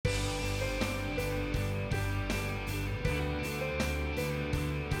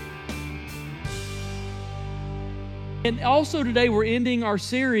And also today we're ending our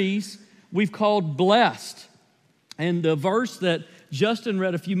series we've called Blessed. And the verse that Justin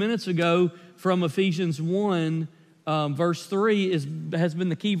read a few minutes ago from Ephesians 1, verse 3 has been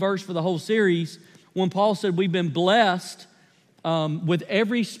the key verse for the whole series when Paul said we've been blessed with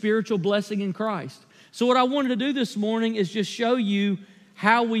every spiritual blessing in Christ. So what I wanted to do this morning is just show you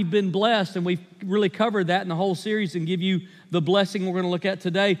how we've been blessed, and we've really covered that in the whole series and give you the blessing we're going to look at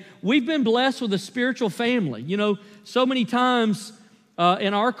today. We've been blessed with a spiritual family. You know, so many times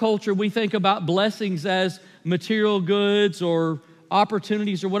in our culture we think about blessings as material goods or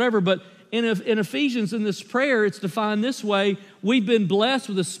opportunities or whatever, but in Ephesians, in this prayer, it's defined this way: we've been blessed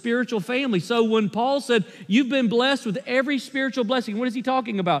with a spiritual family. So when Paul said, you've been blessed with every spiritual blessing, what is he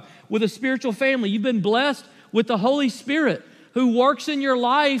talking about? With a spiritual family. You've been blessed with the Holy Spirit who works in your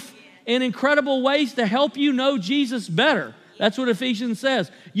life in incredible ways to help you know Jesus better. That's what Ephesians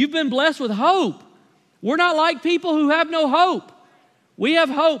says. You've been blessed with hope. We're not like people who have no hope. We have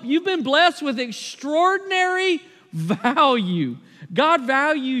hope. You've been blessed with extraordinary value. God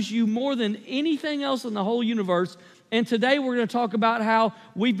values you more than anything else in the whole universe. And today we're going to talk about how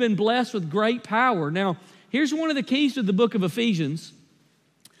we've been blessed with great power. Now, here's one of the keys to the book of Ephesians.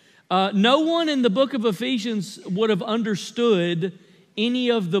 No one in the book of Ephesians would have understood any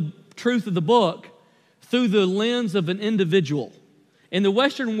of the truth of the book through the lens of an individual. In the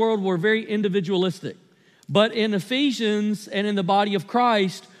Western world, we're very individualistic. But in Ephesians and in the body of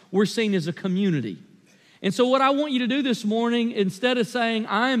Christ, we're seen as a community. And so what I want you to do this morning, instead of saying,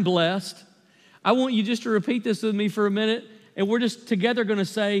 I am blessed, I want you just to repeat this with me for a minute, and we're just together going to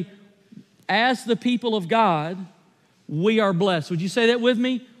say, as the people of God, we are blessed. Would you say that with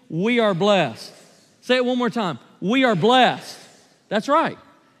me? We are blessed. Say it one more time. We are blessed. That's right.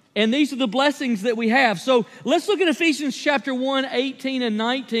 And these are the blessings that we have. So let's look at Ephesians chapter 1, 18 and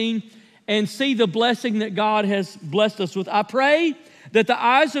 19 and see the blessing that God has blessed us with. I pray that the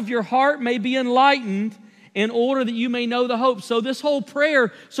eyes of your heart may be enlightened in order that you may know the hope. So this whole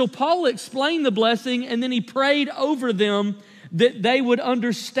prayer, so Paul explained the blessing and then he prayed over them that they would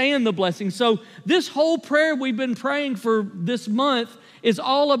understand the blessing. So this whole prayer we've been praying for this month is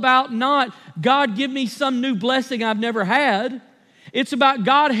all about not, God, give me some new blessing I've never had. It's about,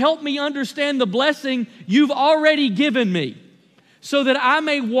 God, help me understand the blessing you've already given me so that I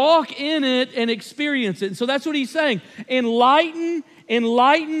may walk in it and experience it. And so that's what he's saying. Enlighten,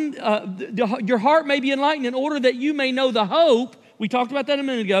 your heart may be enlightened in order that you may know the hope, we talked about that a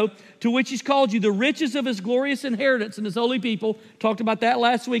minute ago, to which he's called you, the riches of his glorious inheritance in his holy people. Talked about that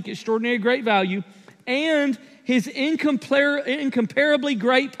last week, extraordinary great value. And his incomparably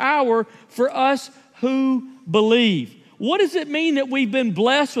great power for us who believe. What does it mean that we've been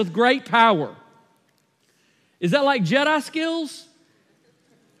blessed with great power? Is that like Jedi skills?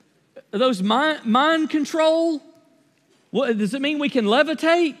 Are those mind control? What, does it mean we can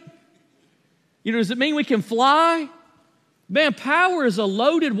levitate? You know, does it mean we can fly? Man, power is a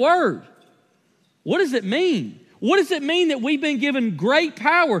loaded word. What does it mean? What does it mean that we've been given great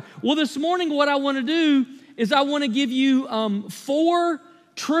power? Well, this morning what I want to do is I want to give you 4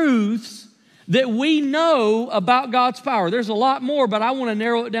 truths that we know about God's power. There's a lot more, but I want to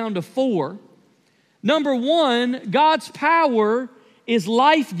narrow it down to 4. Number 1, God's power is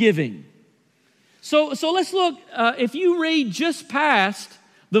life-giving. So let's look. If you read just past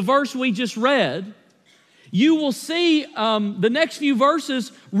the verse we just read, you will see the next few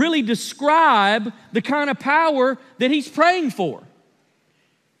verses really describe the kind of power that he's praying for.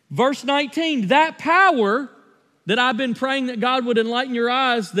 Verse 19, that power that I've been praying that God would enlighten your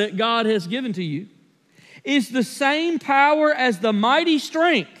eyes that God has given to you is the same power as the mighty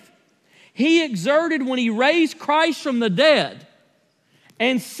strength he exerted when he raised Christ from the dead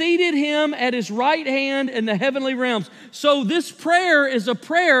and seated him at his right hand in the heavenly realms. So this prayer is a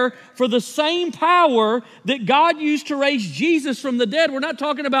prayer for the same power that God used to raise Jesus from the dead. We're not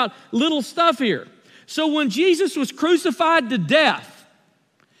talking about little stuff here. So when Jesus was crucified to death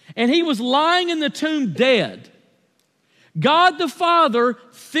and he was lying in the tomb dead, God the Father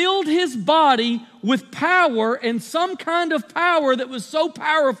filled his body with power, and some kind of power that was so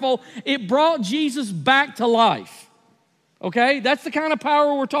powerful it brought Jesus back to life. Okay? That's the kind of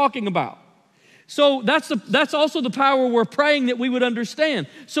power we're talking about. So that's also the power we're praying that we would understand.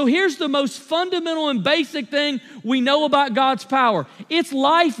 So here's the most fundamental and basic thing we know about God's power. It's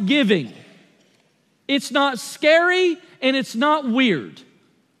life-giving. It's not scary and it's not weird.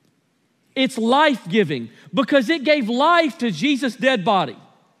 It's life-giving because it gave life to Jesus' dead body.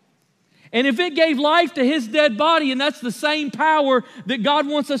 And if it gave life to his dead body, and that's the same power that God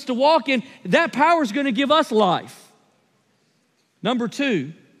wants us to walk in, that power is going to give us life. Number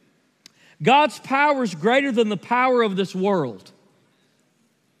 2, God's power is greater than the power of this world.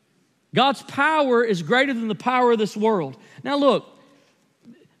 God's power is greater than the power of this world. Now look,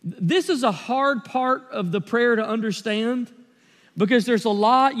 this is a hard part of the prayer to understand because there's a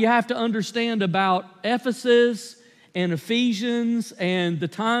lot you have to understand about Ephesus and Ephesians and the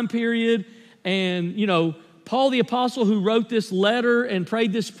time period. And, Paul the Apostle, who wrote this letter and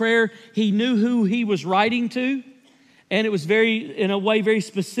prayed this prayer, he knew who he was writing to. And it was in a way, very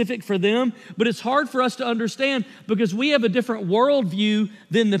specific for them. But it's hard for us to understand because we have a different worldview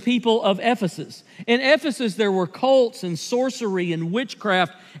than the people of Ephesus. In Ephesus, there were cults and sorcery and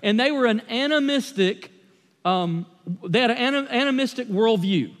witchcraft, and they were an animistic, animistic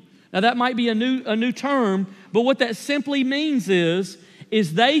worldview. Now, that might be a new term, but what that simply means is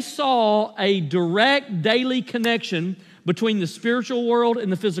they saw a direct daily connection between the spiritual world and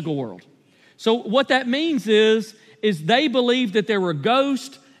the physical world. So what that means is they believed that there were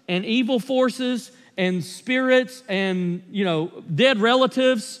ghosts and evil forces and spirits and, dead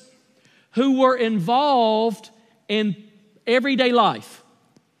relatives who were involved in everyday life.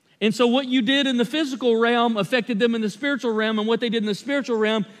 And so what you did in the physical realm affected them in the spiritual realm, and what they did in the spiritual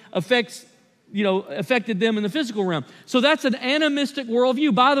realm affected them in the physical realm. So that's an animistic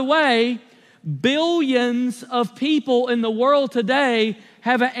worldview. By the way, billions of people in the world today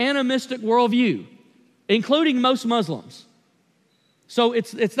have an animistic worldview, including most Muslims. So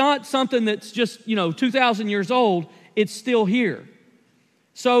it's not something that's just, 2,000 years old. It's still here.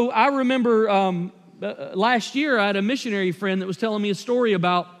 So I remember last year I had a missionary friend that was telling me a story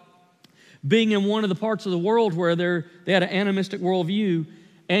about being in one of the parts of the world where they had an animistic worldview.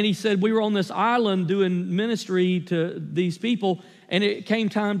 And he said, we were on this island doing ministry to these people, and it came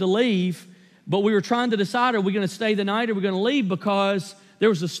time to leave. But we were trying to decide, are we going to stay the night or are we going to leave? Because there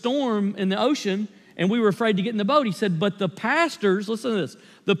was a storm in the ocean, and we were afraid to get in the boat. He said, but the pastors, listen to this,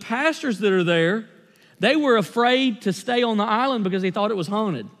 the pastors that are there, they were afraid to stay on the island because they thought it was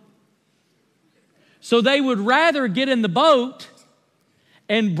haunted. So they would rather get in the boat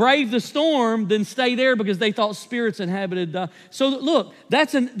and brave the storm than stay there because they thought spirits inhabited the... So look,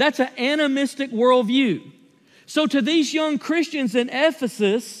 that's an animistic worldview. So to these young Christians in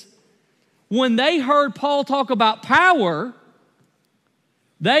Ephesus, when they heard Paul talk about power,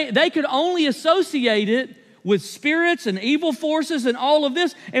 they could only associate it with spirits and evil forces and all of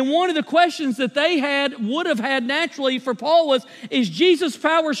this. And one of the questions that they would have had naturally for Paul was, is Jesus'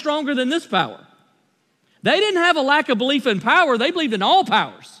 power stronger than this power? They didn't have a lack of belief in power. They believed in all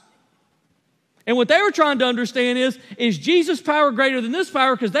powers. And what they were trying to understand is Jesus' power greater than this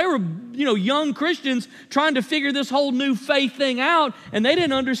power? Because they were, young Christians trying to figure this whole new faith thing out, and they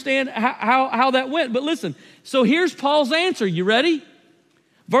didn't understand how that went. But listen, so here's Paul's answer. You ready?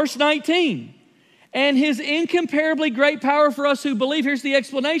 Verse 19. And his incomparably great power for us who believe, here's the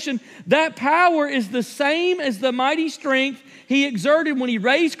explanation, that power is the same as the mighty strength he exerted when he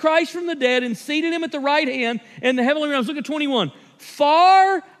raised Christ from the dead and seated him at the right hand in the heavenly realms. Look at 21.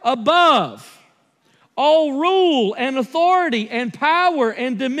 Far above all rule and authority and power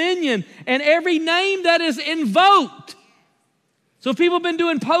and dominion and every name that is invoked. So if people have been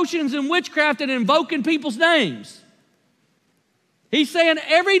doing potions and witchcraft and invoking people's names, he's saying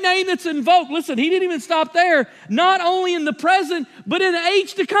every name that's invoked. Listen, he didn't even stop there. Not only in the present, but in the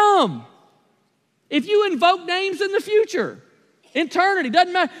age to come. If you invoke names in the future, eternity,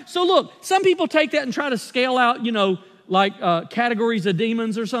 doesn't matter. So look, some people take that and try to scale out, categories of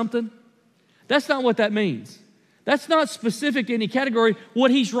demons or something. That's not what that means. That's not specific to any category.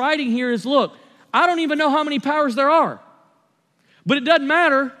 What he's writing here is, look, I don't even know how many powers there are. But it doesn't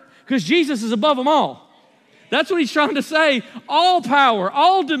matter because Jesus is above them all. That's what he's trying to say. All power,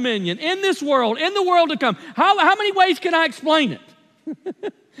 all dominion in this world, in the world to come. How many ways can I explain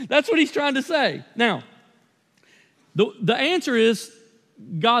it? That's what he's trying to say. Now, the answer is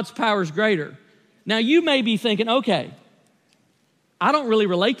God's power is greater. Now, you may be thinking, okay, I don't really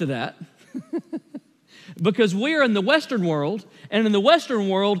relate to that because we're in the Western world, and in the Western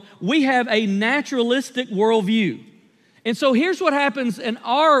world, we have a naturalistic worldview. And so here's what happens in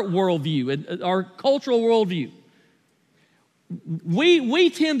our worldview, in our cultural worldview. We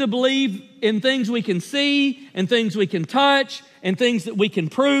tend to believe in things we can see, and things we can touch, and things that we can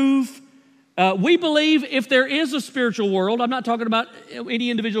prove. We believe if there is a spiritual world, I'm not talking about any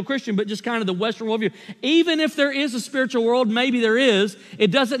individual Christian, but just kind of the Western worldview. Even if there is a spiritual world, maybe there is,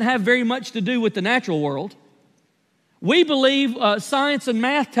 it doesn't have very much to do with the natural world. We believe science and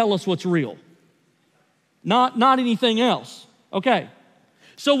math tell us what's real. Not anything else. Okay.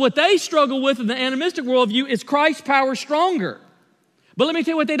 So what they struggle with in the animistic worldview is Christ's power stronger. But let me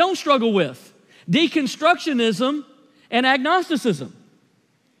tell you what they don't struggle with. Deconstructionism and agnosticism.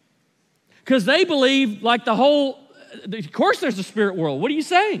 Because they believe like of course there's a spirit world. What are you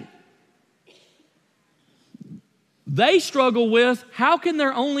saying? They struggle with, how can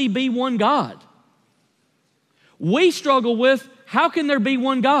there only be one God? We struggle with, how can there be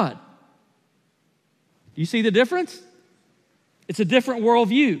one God? Do you see the difference? It's a different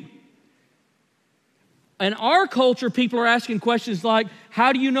worldview. In our culture, people are asking questions like,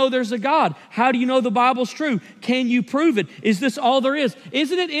 how do you know there's a God? How do you know the Bible's true? Can you prove it? Is this all there is?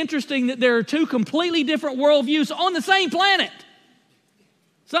 Isn't it interesting that there are two completely different worldviews on the same planet?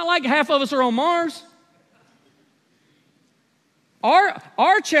 It's not like half of us are on Mars.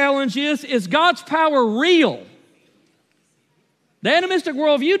 Our challenge is God's power real? The animistic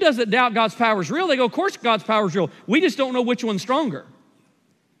worldview doesn't doubt God's power is real. They go, of course God's power is real. We just don't know which one's stronger.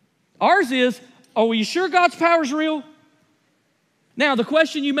 Ours is, are you sure God's power is real? Now, the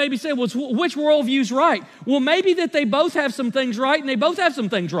question you may be saying was, which worldview's right? Well, maybe that they both have some things right and they both have some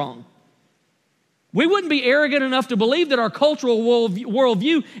things wrong. We wouldn't be arrogant enough to believe that our cultural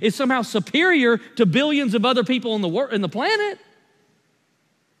worldview is somehow superior to billions of other people in the planet.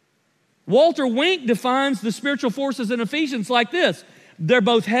 Walter Wink defines the spiritual forces in Ephesians like this. They're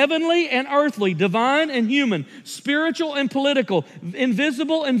both heavenly and earthly, divine and human, spiritual and political,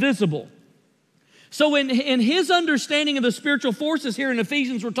 invisible and visible. So in his understanding of the spiritual forces here in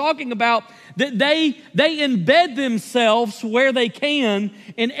Ephesians, we're talking about that they embed themselves where they can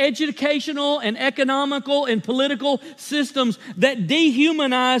in educational and economical and political systems that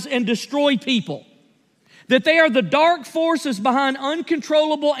dehumanize and destroy people. That they are the dark forces behind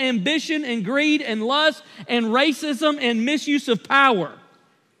uncontrollable ambition and greed and lust and racism and misuse of power.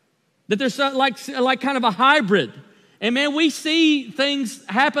 That there's like kind of a hybrid. And man, we see things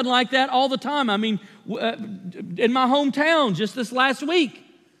happen like that all the time. I mean, in my hometown just this last week,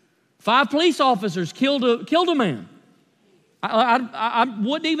 5 police officers killed a man. I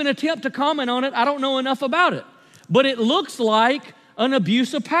wouldn't even attempt to comment on it. I don't know enough about it. But it looks like an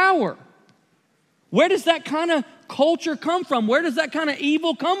abuse of power. Where does that kind of culture come from? Where does that kind of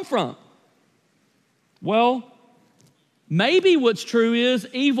evil come from? Well, maybe what's true is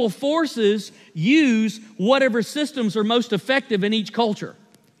evil forces use whatever systems are most effective in each culture,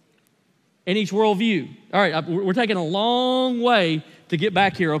 in each worldview. All right, we're taking a long way to get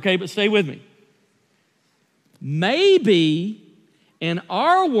back here, okay? But stay with me. Maybe in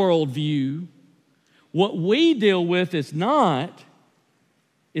our worldview, what we deal with is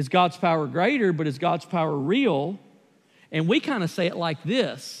God's power greater, but is God's power real? And we kind of say it like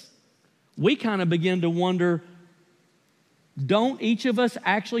this. We kind of begin to wonder, don't each of us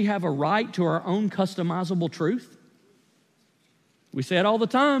actually have a right to our own customizable truth? We say it all the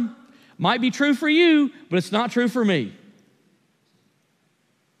time. Might be true for you, but it's not true for me.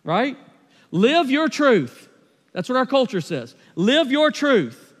 Right? Live your truth. That's what our culture says. Live your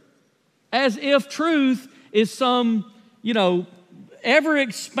truth. As if truth is some,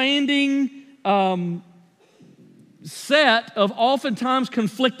 ever-expanding set of oftentimes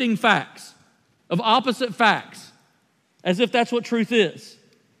conflicting facts, of opposite facts, as if that's what truth is.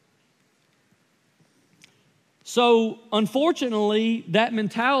 So, unfortunately, that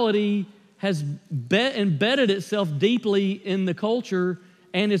mentality has embedded itself deeply in the culture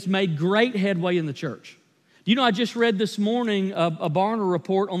and has made great headway in the church. I just read this morning a Barna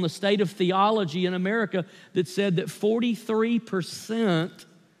report on the state of theology in America that said that 43%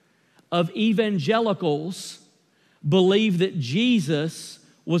 of evangelicals believe that Jesus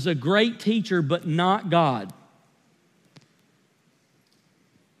was a great teacher but not God.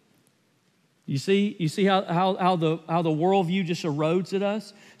 You see how the worldview just erodes at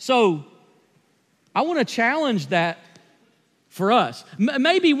us? So I want to challenge that for us.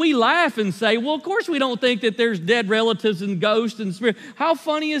 Maybe we laugh and say, well, of course we don't think that there's dead relatives and ghosts and spirit. How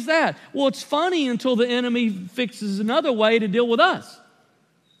funny is that? Well, it's funny until the enemy fixes another way to deal with us.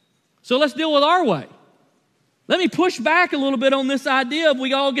 So let's deal with our way. Let me push back a little bit on this idea of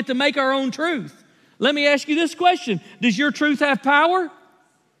we all get to make our own truth. Let me ask you this question. Does your truth have power?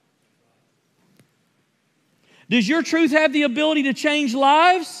 Does your truth have the ability to change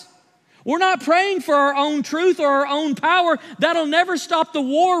lives? We're not praying for our own truth or our own power. That'll never stop the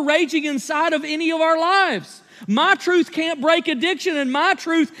war raging inside of any of our lives. My truth can't break addiction, and my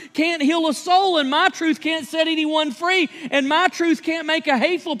truth can't heal a soul, and my truth can't set anyone free, and my truth can't make a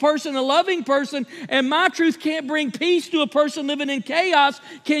hateful person a loving person, and my truth can't bring peace to a person living in chaos.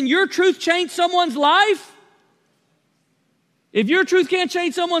 Can your truth change someone's life? If your truth can't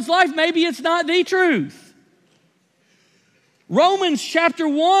change someone's life, maybe it's not the truth. Romans chapter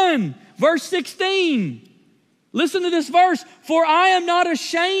 1, verse 16. Listen to this verse. For I am not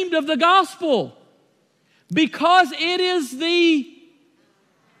ashamed of the gospel, because it is the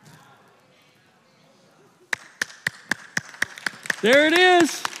There it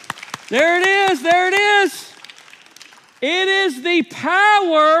is. There it is. There it is. It is the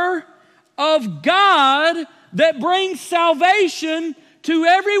power of God that brings salvation to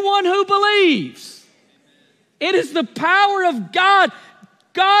everyone who believes. It is the power of God.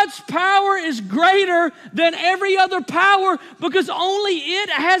 God's power is greater than every other power because only it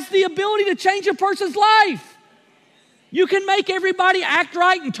has the ability to change a person's life. You can make everybody act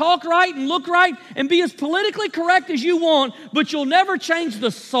right and talk right and look right and be as politically correct as you want, but you'll never change the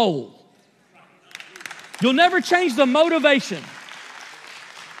soul. You'll never change the motivation.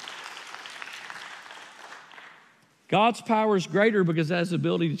 God's power is greater because it has the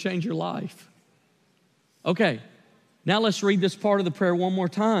ability to change your life. Okay, now let's read this part of the prayer one more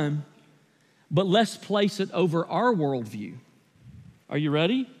time, but let's place it over our worldview. Are you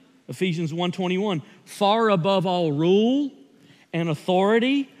ready? Ephesians 1:21, far above all rule and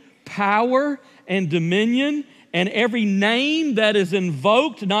authority, power and dominion, and every name that is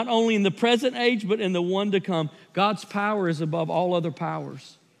invoked, not only in the present age, but in the one to come. God's power is above all other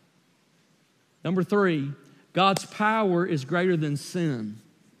powers. Number 3, God's power is greater than sin.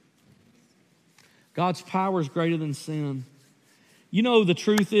 God's power is greater than sin. You know, the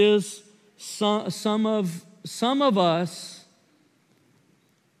truth is, some of us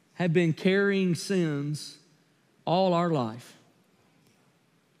have been carrying sins all our life,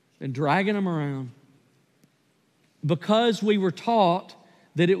 been dragging them around because we were taught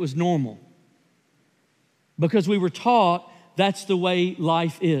that it was normal, because we were taught that's the way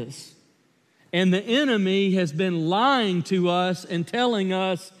life is. And the enemy has been lying to us and telling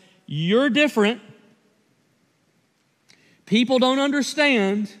us, you're different. People don't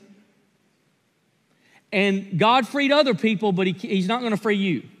understand. And God freed other people, but He's not going to free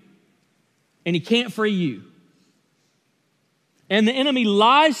you. And He can't free you. And the enemy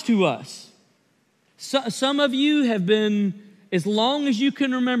lies to us. Some of you have been, as long as you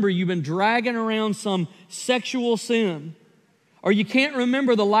can remember, you've been dragging around some sexual sin. Or you can't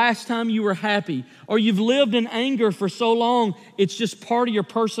remember the last time you were happy. Or you've lived in anger for so long, it's just part of your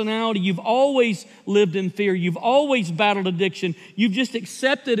personality. You've always lived in fear. You've always battled addiction. You've just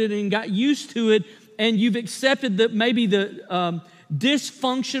accepted it and got used to it. And you've accepted that maybe the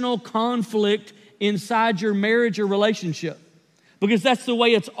dysfunctional conflict inside your marriage or relationship. Because that's the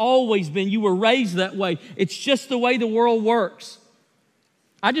way it's always been. You were raised that way. It's just the way the world works.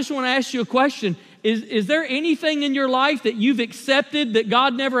 I just want to ask you a question. Is there anything in your life that you've accepted that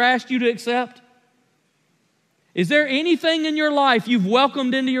God never asked you to accept? Is there anything in your life you've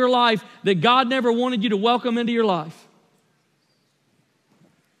welcomed into your life that God never wanted you to welcome into your life?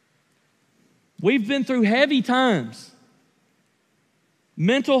 We've been through heavy times.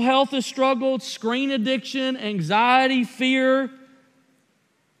 Mental health has struggled, screen addiction, anxiety, fear.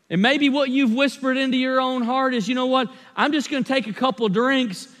 And maybe what you've whispered into your own heart is, you know what, I'm just going to take a couple of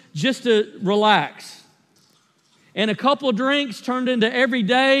drinks just to relax. And a couple of drinks turned into every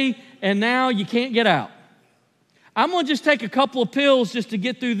day, and now you can't get out. I'm going to just take a couple of pills just to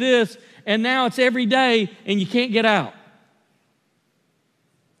get through this, and now it's every day, and you can't get out.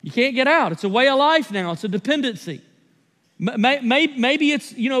 You can't get out. It's a way of life now. It's a dependency. Maybe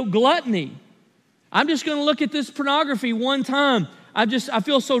it's, gluttony. I'm just going to look at this pornography one time. I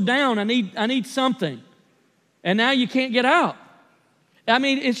feel so down. I need something. And now you can't get out. I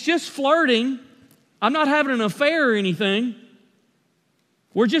mean, it's just flirting. I'm not having an affair or anything.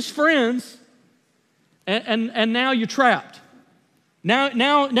 We're just friends. And now you're trapped.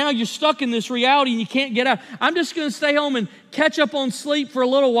 Now you're stuck in this reality and you can't get out. I'm just going to stay home and catch up on sleep for a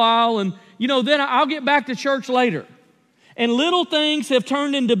little while, and then I'll get back to church later. And little things have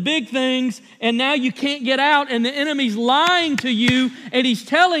turned into big things, and now you can't get out, and the enemy's lying to you, and he's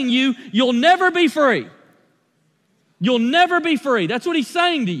telling you you'll never be free. You'll never be free. That's what he's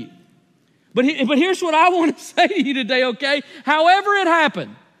saying to you. But here's what I want to say to you today, okay? However it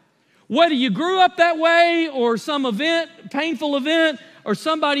happened, whether you grew up that way or some painful event, or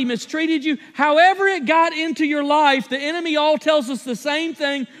somebody mistreated you, however it got into your life, the enemy all tells us the same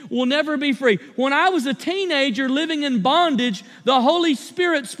thing: we'll never be free. When I was a teenager living in bondage, the Holy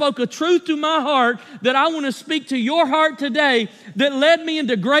Spirit spoke a truth to my heart that I want to speak to your heart today that led me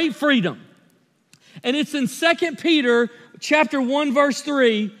into great freedom. And it's in 2 Peter chapter 1, verse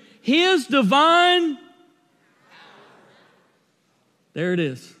 3. His divine... There it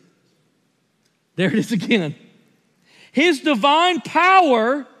is. There it is again. His divine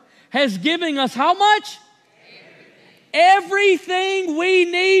power has given us how much? Everything we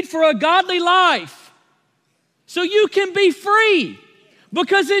need for a godly life. So you can be free.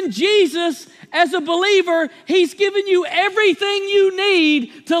 Because in Jesus, as a believer, He's given you everything you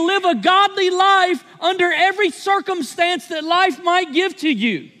need to live a godly life under every circumstance that life might give to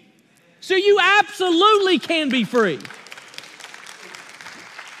you. So you absolutely can be free.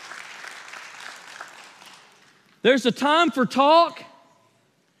 There's a time for talk,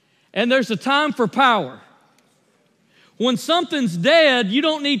 and there's a time for power. When something's dead, you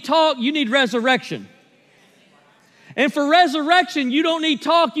don't need talk, you need resurrection. And for resurrection, you don't need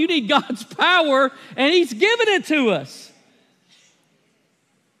talk, you need God's power, and He's given it to us.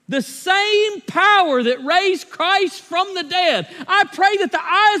 The same power that raised Christ from the dead. I pray that the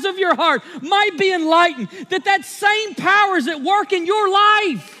eyes of your heart might be enlightened, that same power is at work in your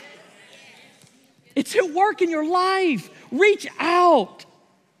life. It's at work in your life. Reach out.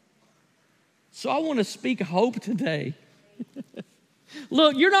 So I want to speak hope today.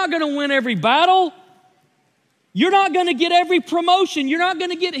 Look, you're not going to win every battle. You're not going to get every promotion. You're not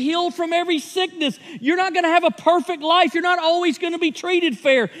going to get healed from every sickness. You're not going to have a perfect life. You're not always going to be treated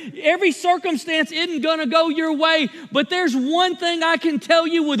fair. Every circumstance isn't going to go your way. But there's one thing I can tell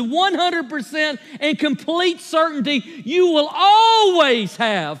you with 100% and complete certainty. You will always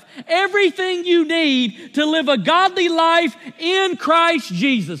have everything you need to live a godly life in Christ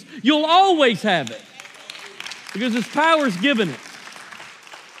Jesus. You'll always have it because His power is given it.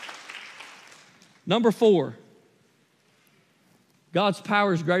 Number 4. God's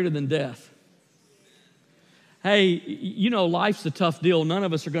power is greater than death. Hey, you know life's a tough deal. None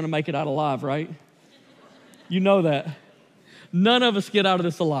of us are going to make it out alive, right? You know that. None of us get out of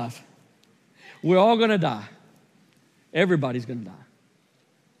this alive. We're all going to die. Everybody's going to die.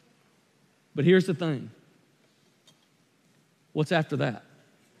 But here's the thing. What's after that?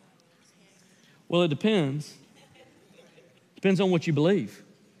 Well, it depends. Depends on what you believe.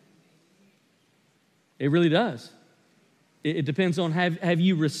 It really does. It depends on have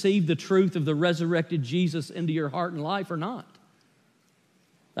you received the truth of the resurrected Jesus into your heart and life or not.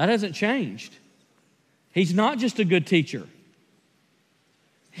 That hasn't changed. He's not just a good teacher.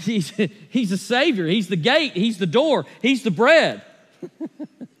 He's a Savior. He's the gate. He's the door. He's the bread.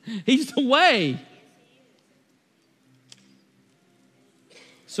 He's the way.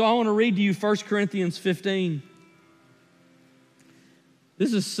 So I want to read to you 1 Corinthians 15.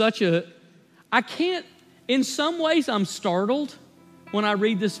 This is in some ways, I'm startled when I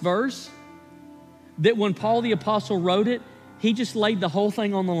read this verse that when Paul the Apostle wrote it, he just laid the whole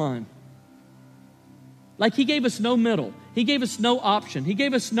thing on the line. Like he gave us no middle. He gave us no option. He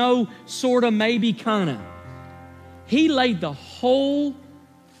gave us no sort of maybe kind of. He laid the whole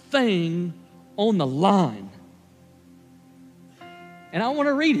thing on the line. And I want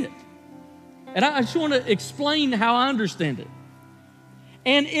to read it. And I just want to explain how I understand it.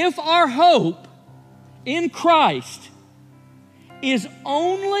 And if our hope in Christ is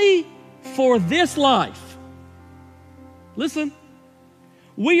only for this life, listen,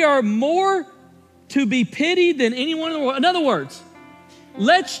 we are more to be pitied than anyone in the world. In other words,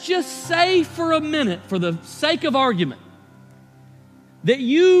 let's just say for a minute, for the sake of argument, that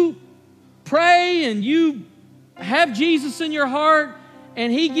you pray and you have Jesus in your heart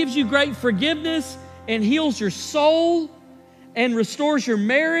and He gives you great forgiveness and heals your soul and restores your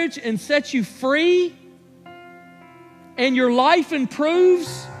marriage and sets you free, and your life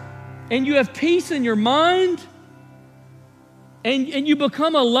improves, and you have peace in your mind, and you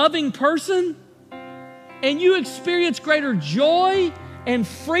become a loving person, and you experience greater joy and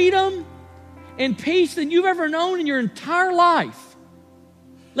freedom and peace than you've ever known in your entire life.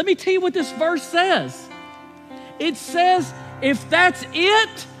 Let me tell you what this verse says. It says, if that's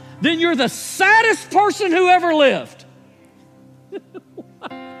it, then you're the saddest person who ever lived.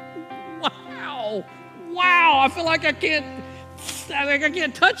 Wow, I feel like I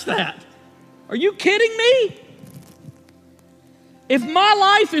can't touch that. Are you kidding me? If my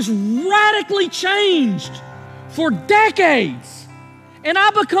life is radically changed for decades and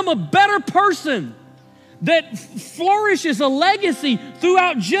I become a better person that flourishes a legacy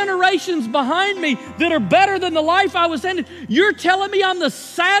throughout generations behind me that are better than the life I was in, you're telling me I'm the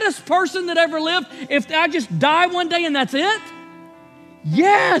saddest person that ever lived if I just die one day and that's it?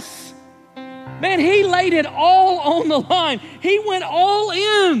 Yes. Man, He laid it all on the line. He went all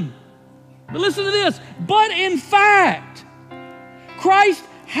in. But listen to this. But in fact, Christ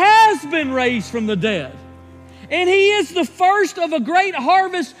has been raised from the dead. And He is the first of a great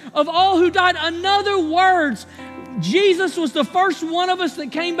harvest of all who died. In other words, Jesus was the first one of us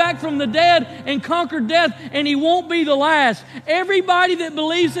that came back from the dead and conquered death, and He won't be the last. Everybody that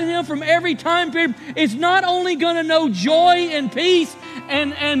believes in Him from every time period is not only going to know joy and peace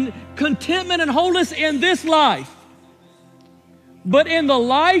and contentment and wholeness in this life, but in the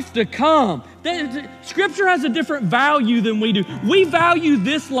life to come. Scripture has a different value than we do. We value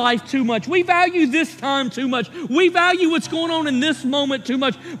this life too much. We value this time too much. We value what's going on in this moment too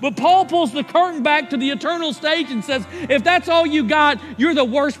much. But Paul pulls the curtain back to the eternal stage and says, if that's all you got, you're the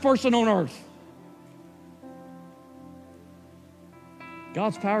worst person on earth.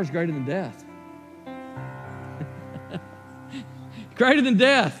 God's power is greater than death. Greater than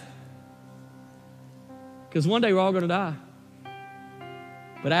death. Because one day we're all going to die.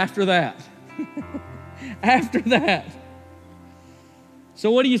 But after that, after that. So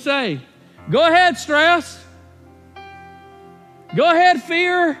what do you say? Go ahead, stress. Go ahead,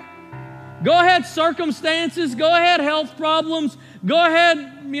 fear. Go ahead, circumstances. Go ahead, health problems. Go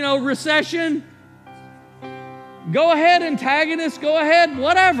ahead, recession. Go ahead, antagonist. Go ahead,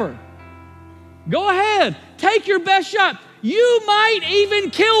 whatever. Go ahead. Take your best shot. You might even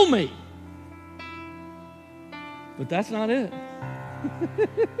kill me. But that's not it.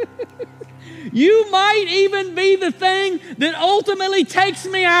 You might even be the thing that ultimately takes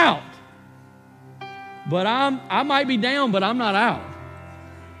me out. But I might be down, but I'm not out.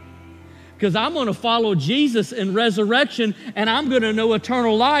 Because I'm going to follow Jesus in resurrection, and I'm going to know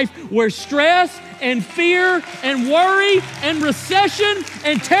eternal life where stress and fear and worry and recession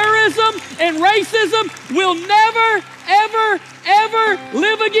and terrorism and racism will never, ever, ever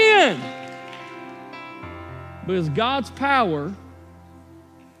live again. Because God's power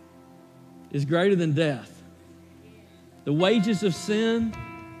is greater than death. The wages of sin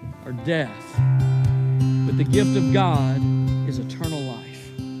are death, but the gift of God is eternal life.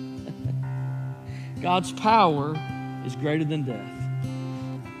 God's power is greater than death.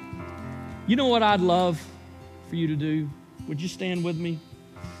 You know what I'd love for you to do? Would you stand with me?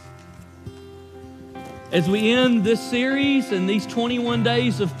 As we end this series and these 21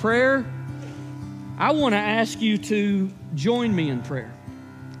 days of prayer, I want to ask you to join me in prayer.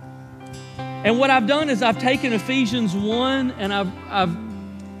 And what I've done is I've taken Ephesians 1 and I've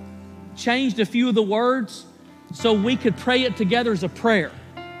changed a few of the words so we could pray it together as a prayer.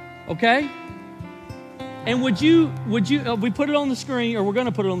 Okay? And would you, we put it on the screen, or we're going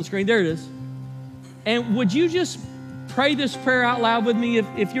to put it on the screen. There it is. And would you just pray this prayer out loud with me?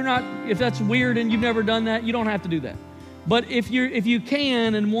 If that's weird and you've never done that, you don't have to do that. But if you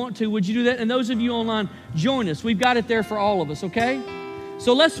can and want to, would you do that? And those of you online, join us. We've got it there for all of us, okay?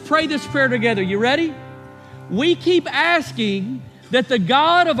 So let's pray this prayer together. You ready? We keep asking that the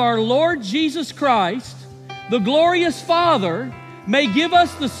God of our Lord Jesus Christ, the glorious Father, may give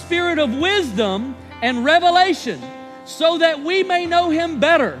us the spirit of wisdom and revelation so that we may know Him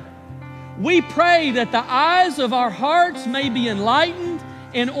better. We pray that the eyes of our hearts may be enlightened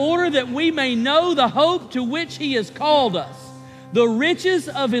in order that we may know the hope to which He has called us, the riches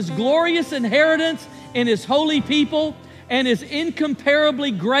of His glorious inheritance in His holy people, and His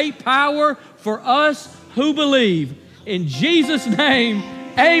incomparably great power for us who believe. In Jesus' name,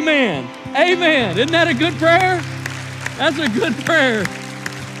 amen. Amen. Isn't that a good prayer? That's a good prayer.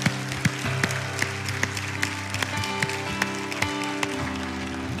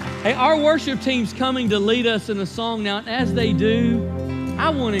 Hey, our worship team's coming to lead us in a song now, and as they do, I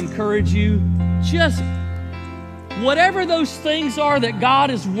want to encourage you, just whatever those things are that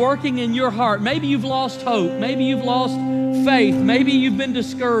God is working in your heart. Maybe you've lost hope. Maybe you've lost faith. Maybe you've been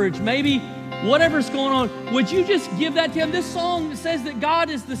discouraged. Maybe whatever's going on, would you just give that to Him? This song says that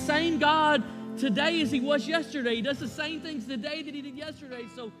God is the same God today as He was yesterday. He does the same things today that He did yesterday.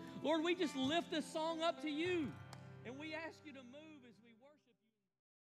 So, Lord, we just lift this song up to You, and we ask You to